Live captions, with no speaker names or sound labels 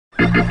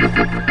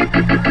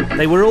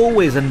They were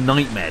always a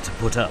nightmare to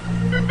put up.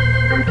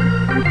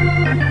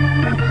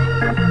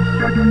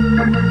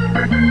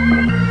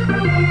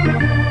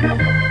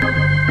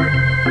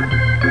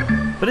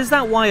 But is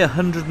that why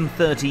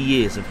 130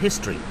 years of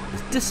history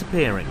is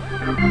disappearing?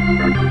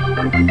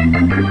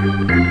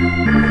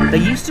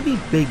 There used to be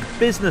big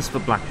business for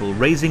Blackpool,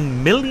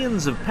 raising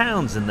millions of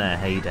pounds in their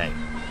heyday.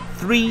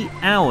 3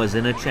 hours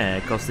in a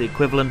chair cost the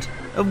equivalent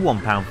of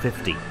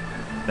 £1.50.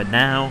 But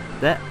now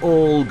they're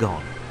all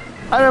gone.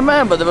 I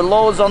remember there were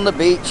loads on the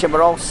beach and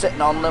we're all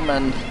sitting on them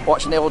and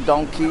watching the old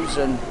donkeys,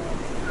 and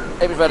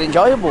it was very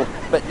enjoyable.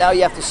 But now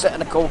you have to sit in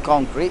the cold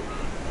concrete,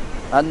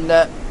 and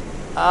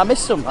I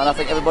miss them, and I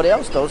think everybody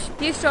else does.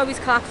 You used to always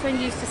collapse when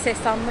you used to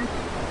sit on them,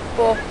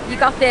 but you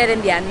got there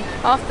in the end.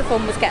 Half the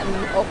fun was getting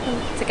them up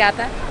and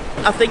together.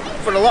 I think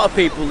for a lot of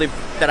people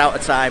they're out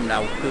of time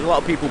now, because a lot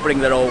of people bring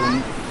their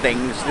own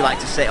things. They like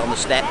to sit on the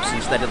steps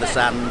instead of the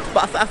sand,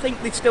 but I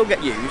think they still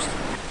get used.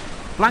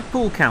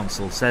 Blackpool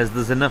Council says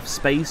there's enough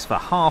space for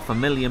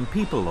 500,000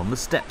 people on the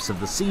steps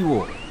of the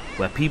seawall,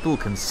 where people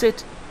can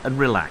sit and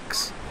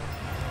relax.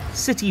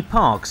 City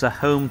parks are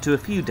home to a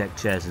few deck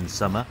chairs in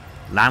summer.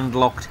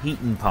 Landlocked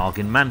Heaton Park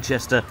in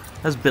Manchester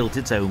has built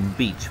its own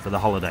beach for the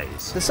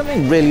holidays. There's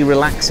something really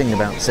relaxing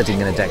about sitting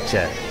in a deck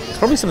chair. It's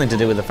probably something to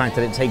do with the fact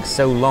that it takes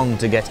so long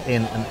to get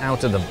in and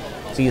out of them,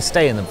 so you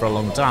stay in them for a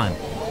long time.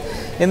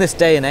 In this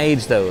day and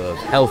age, though, of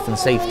health and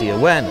safety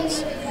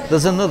awareness,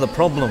 there's another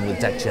problem with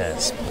deck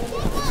chairs.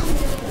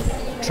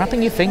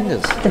 Trapping your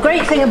fingers. The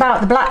great thing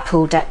about the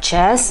Blackpool deck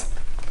chairs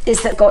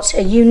is they've got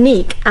a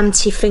unique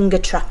anti-finger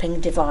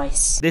trapping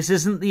device. This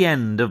isn't the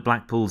end of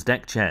Blackpool's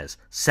deck chairs.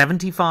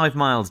 75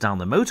 miles down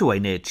the motorway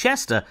near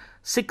Chester,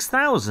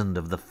 6,000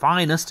 of the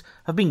finest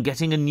have been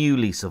getting a new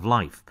lease of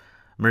life.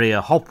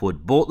 Maria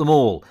Hopwood bought them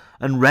all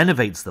and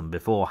renovates them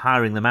before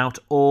hiring them out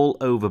all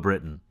over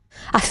Britain.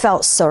 I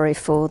felt sorry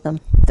for them,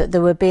 that they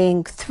were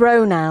being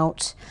thrown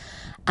out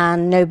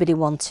and nobody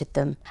wanted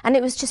them. And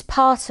it was just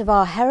part of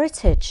our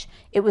heritage.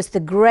 It was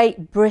the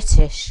great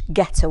British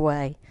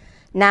getaway.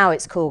 Now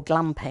it's called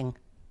glamping.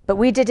 But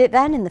we did it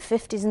then in the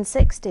 50s and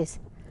 60s.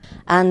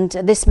 And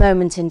at this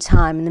moment in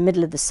time, in the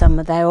middle of the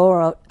summer, they're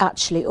all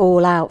actually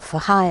all out for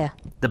hire.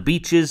 The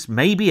beaches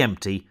may be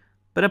empty,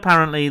 but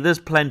apparently there's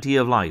plenty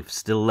of life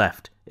still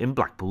left in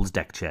Blackpool's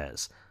deck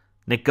chairs.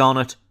 Nick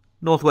Garnett,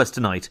 North West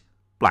Tonight,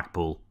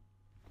 Blackpool.